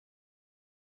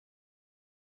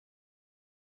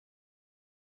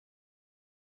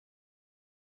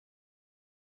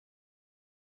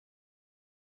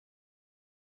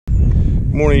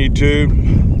morning, YouTube.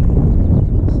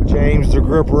 It's James the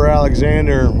Gripper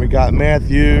Alexander. We got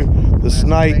Matthew the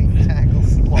Snipe.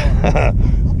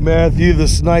 Matthew the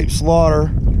Snipe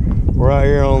Slaughter. We're out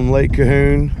here on Lake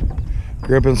Cahoon,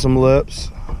 gripping some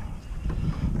lips.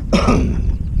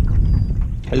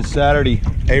 It's Saturday,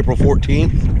 April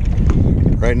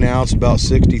 14th. Right now it's about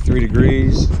 63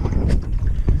 degrees.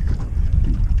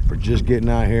 We're just getting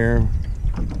out here.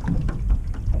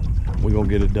 We're gonna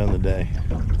get it done today.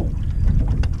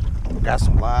 Got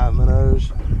some live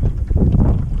minnows.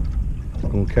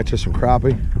 Gonna catch us some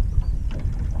crappie,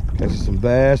 catch us some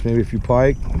bass, maybe a few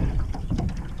pike.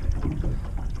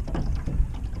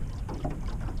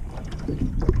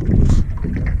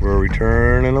 We'll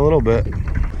return in a little bit.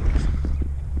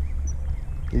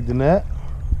 Need the net?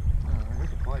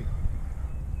 There's a pike.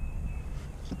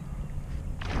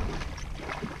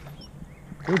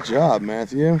 Good job,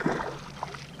 Matthew.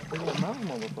 Big old mouth,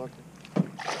 motherfucker.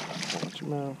 Watch your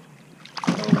mouth.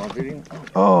 Oh, my video?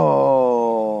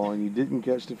 Oh, and you didn't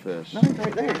catch the fish. No, he's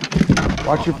right there.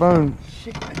 Watch your phone.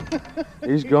 Shit.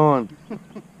 He's gone.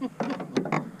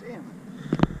 Damn.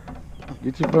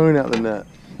 Get your phone out the net.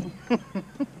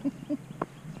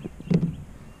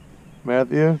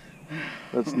 Matthew,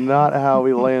 that's not how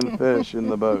we land fish in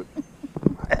the boat.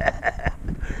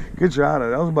 Good try.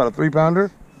 That was about a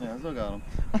 3-pounder. Yeah, I still got him.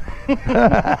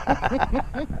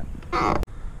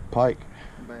 Pike.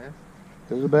 Bass.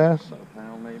 There's a bass. About a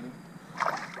pound, maybe.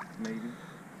 Maybe.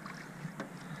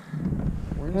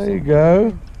 There you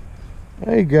go.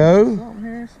 There you go. Something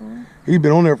here, son. He's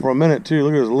been on there for a minute too.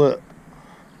 Look at his lip.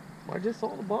 I just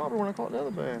saw the bobber when I caught the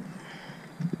other bass.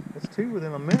 That's 2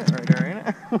 within a minute right there, ain't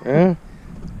it? Yeah.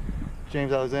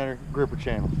 James Alexander Gripper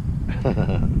Channel.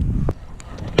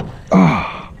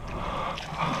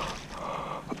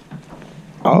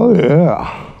 Oh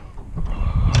yeah.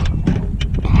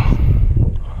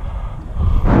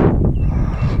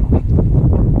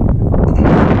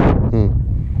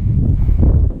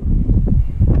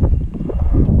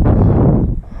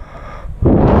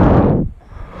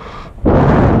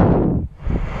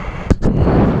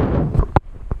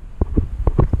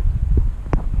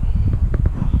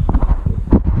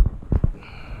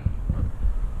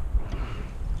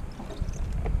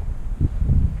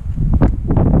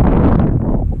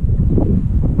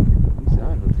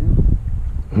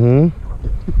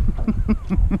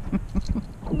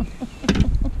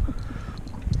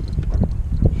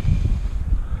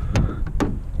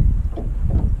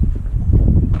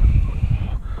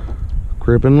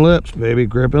 Gripping lips, baby,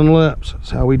 gripping lips. That's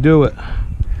how we do it.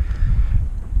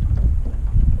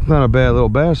 Not a bad little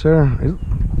bass there.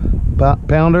 About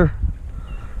pounder.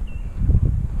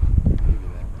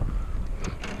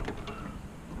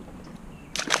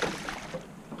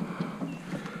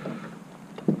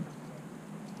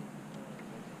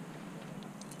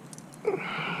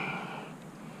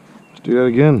 Let's do that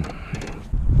again.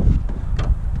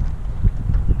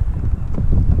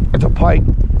 It's a pike.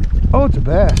 Oh, it's a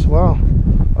bass. Wow.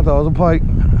 I thought it was a pike.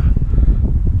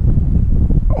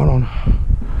 Hold on. I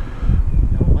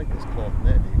don't like this cloth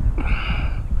net, dude.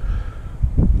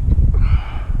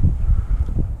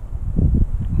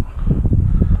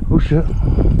 Oh shit.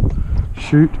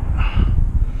 Shoot.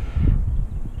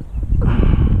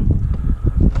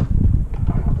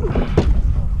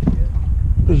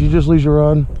 Did you just lose your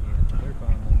rod? Yeah, they're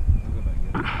fine though. I'll go back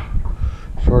and get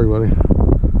it. Sorry, buddy.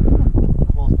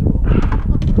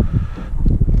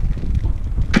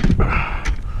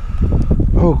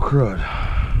 Oh crud.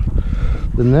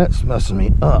 The net's messing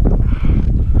me up.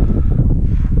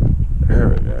 There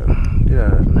we go. Get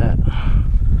out of the net.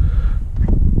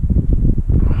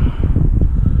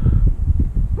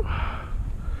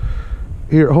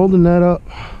 Here, hold the net up.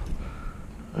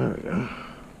 There we go.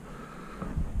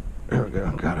 There we go.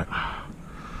 Got it.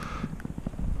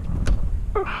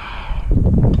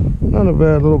 Not a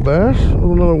bad little bass.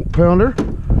 Another pounder.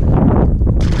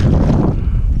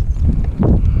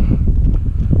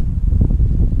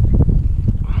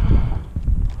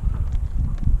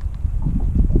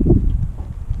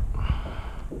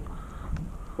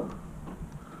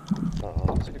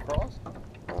 See the cross?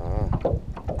 I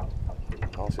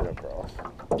don't see that cross.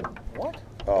 What?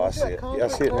 Oh, I see it. Yeah, I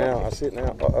see it now. I see it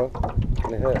now. Uh-oh.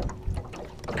 In the head.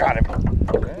 Got him.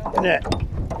 Yeah. Net.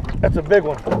 That's a big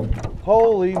one.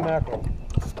 Holy mackerel.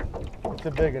 It's a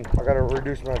big one. I gotta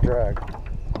reduce my drag.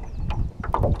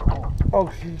 Oh,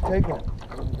 she's taking it.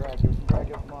 Give some drag, give some drag,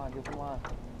 give some line, give some line.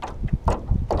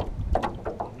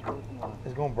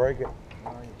 It's gonna break it.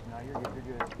 No, you're good,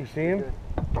 you're good. You see him? Good.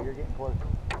 Yeah, you're getting close.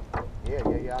 Yeah, I see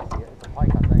it. It's a pike,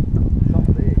 I think.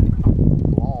 Something big.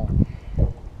 Long.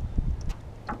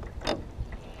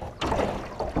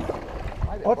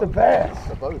 Might What's a bass?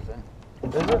 It's a Bowfin.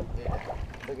 Is it? Yeah.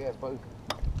 Big ass Bowfin.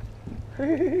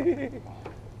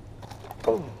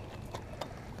 Oh.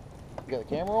 You got the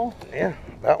camera on? Yeah,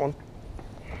 that one.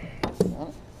 Got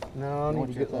it? No, I need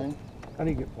to get thing. I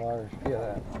need to get pliers. Yeah,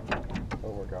 that.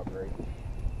 That'll work out great.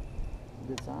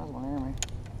 Good size one here, man.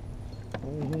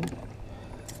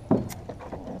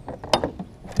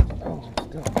 Oh,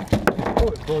 still. Oh,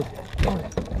 it's broken.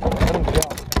 Oh, let him go.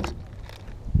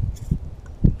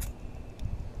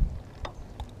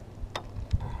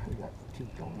 We got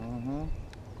teeth on.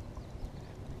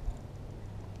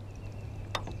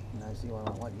 Now see why I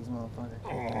don't like these motherfuckers.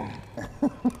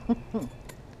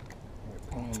 They're a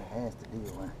pain in the ass to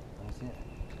deal with. That's it.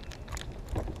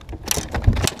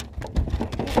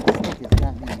 It's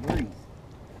got me grease.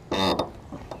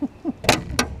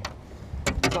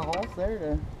 There's a horse there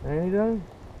to. Ain't he done?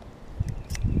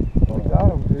 We got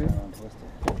him, dude. Twist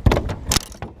it.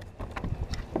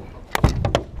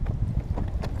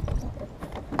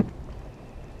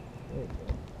 There you go.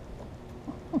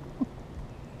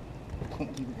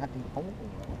 Can't keep it goddamn hold on.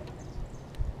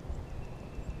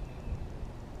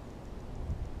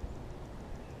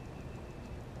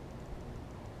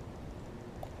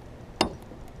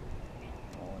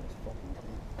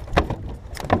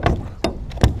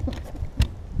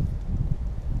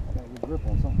 Grip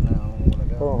on something now. I don't know what I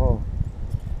got.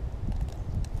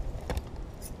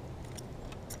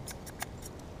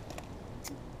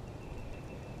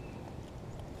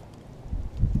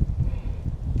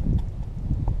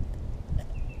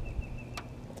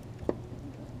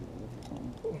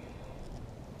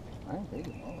 I ain't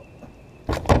picking them up.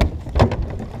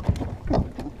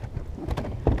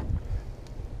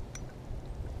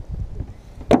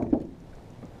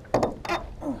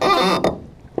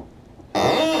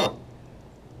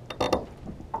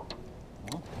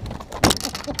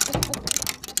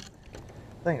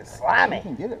 Thing is slimy. You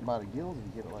can get it by the gills if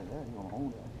you get it like that. You want to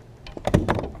hold it.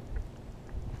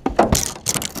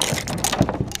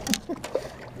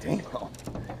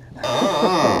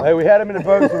 Damn. Hey, we had him in the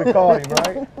boat, so we caught him,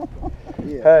 right?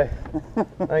 Yeah. Hey,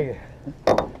 thank you.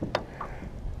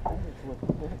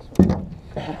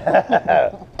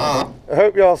 I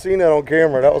hope y'all seen that on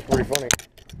camera. That was pretty funny.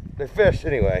 They fished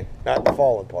anyway, not the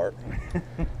falling part. The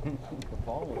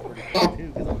fall was pretty fun too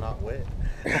because I'm not wet.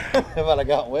 If I'd have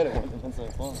got wet, it wouldn't have been so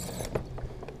fun.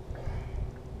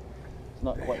 It's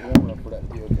not quite warm enough for that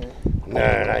to be okay.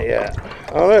 No, not yet.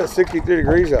 I don't know, it's 63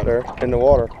 degrees out there in the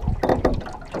water.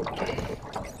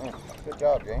 Good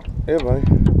job, Jane. Yeah, buddy.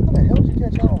 How the hell did you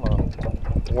catch that on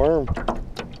a Worm.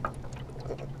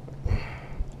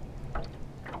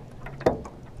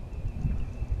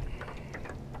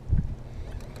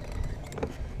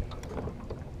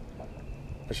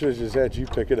 I should have just had you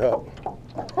pick it up.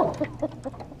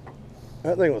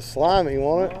 That thing was slimy,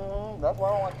 wasn't it? That's why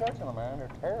I don't like catching them, man. They're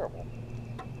terrible.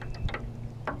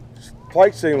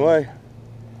 Pike same way.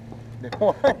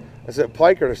 What? I said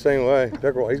pike are the same way.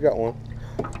 Pickerel, he's got one.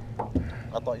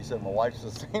 I thought you said my wife's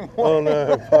the same way. Oh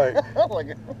no, pike.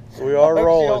 Like, We are I hope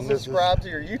rolling. She This is subscribe to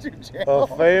your YouTube channel. a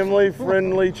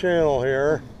family-friendly channel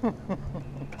here.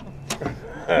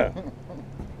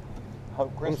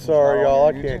 Hope I'm Kristen's sorry, not on y'all.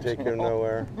 I your can't YouTube take him channel.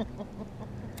 nowhere.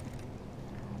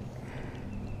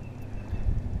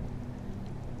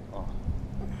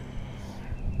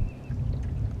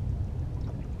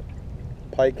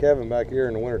 Pike Kevin back here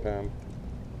in the wintertime.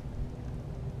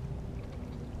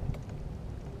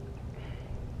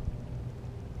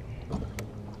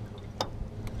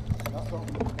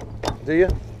 Do you?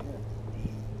 Yeah.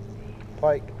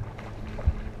 Pike.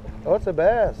 Oh, it's a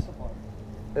bass.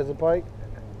 It's a pike.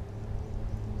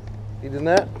 You did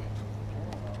that?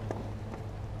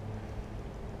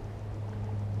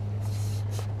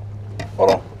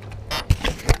 Hold on.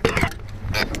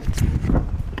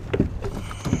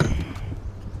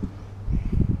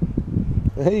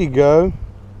 There you go.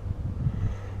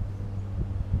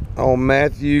 Oh,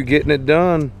 Matthew getting it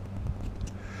done.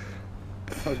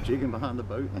 I was jigging behind the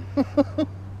boat. You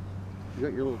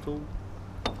got your little tool?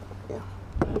 Yeah.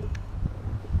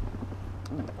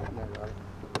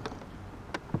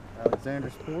 Alexander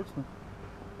Sportsman.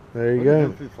 There you Look at go.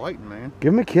 him through fighting, man.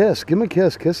 Give him a kiss. Give him a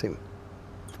kiss. Kiss him.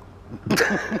 Should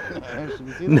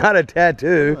we see that? Not a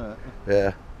tattoo.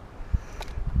 Yeah.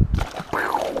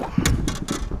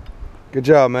 Good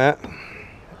job, Matt.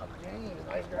 James,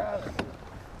 nice driving.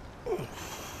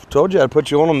 Told you I'd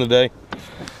put you on them today.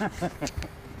 Yeah,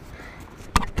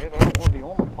 I don't want to be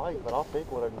on the pike, but I'll take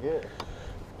what I can get.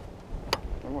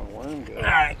 I'm gonna worm go.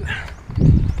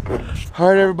 All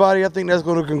right, everybody. I think that's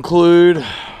going to conclude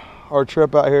our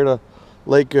trip out here to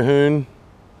Lake Cahoon.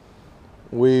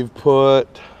 We've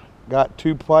got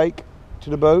 2 pike to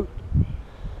the boat.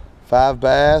 5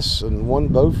 bass and 1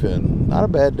 bowfin. Not a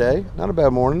bad day, not a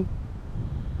bad morning.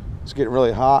 It's getting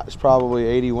really hot. It's probably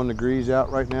 81 degrees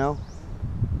out right now.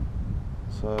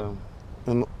 So,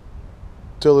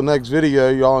 until the next video,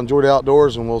 y'all enjoy the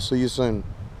outdoors and we'll see you soon.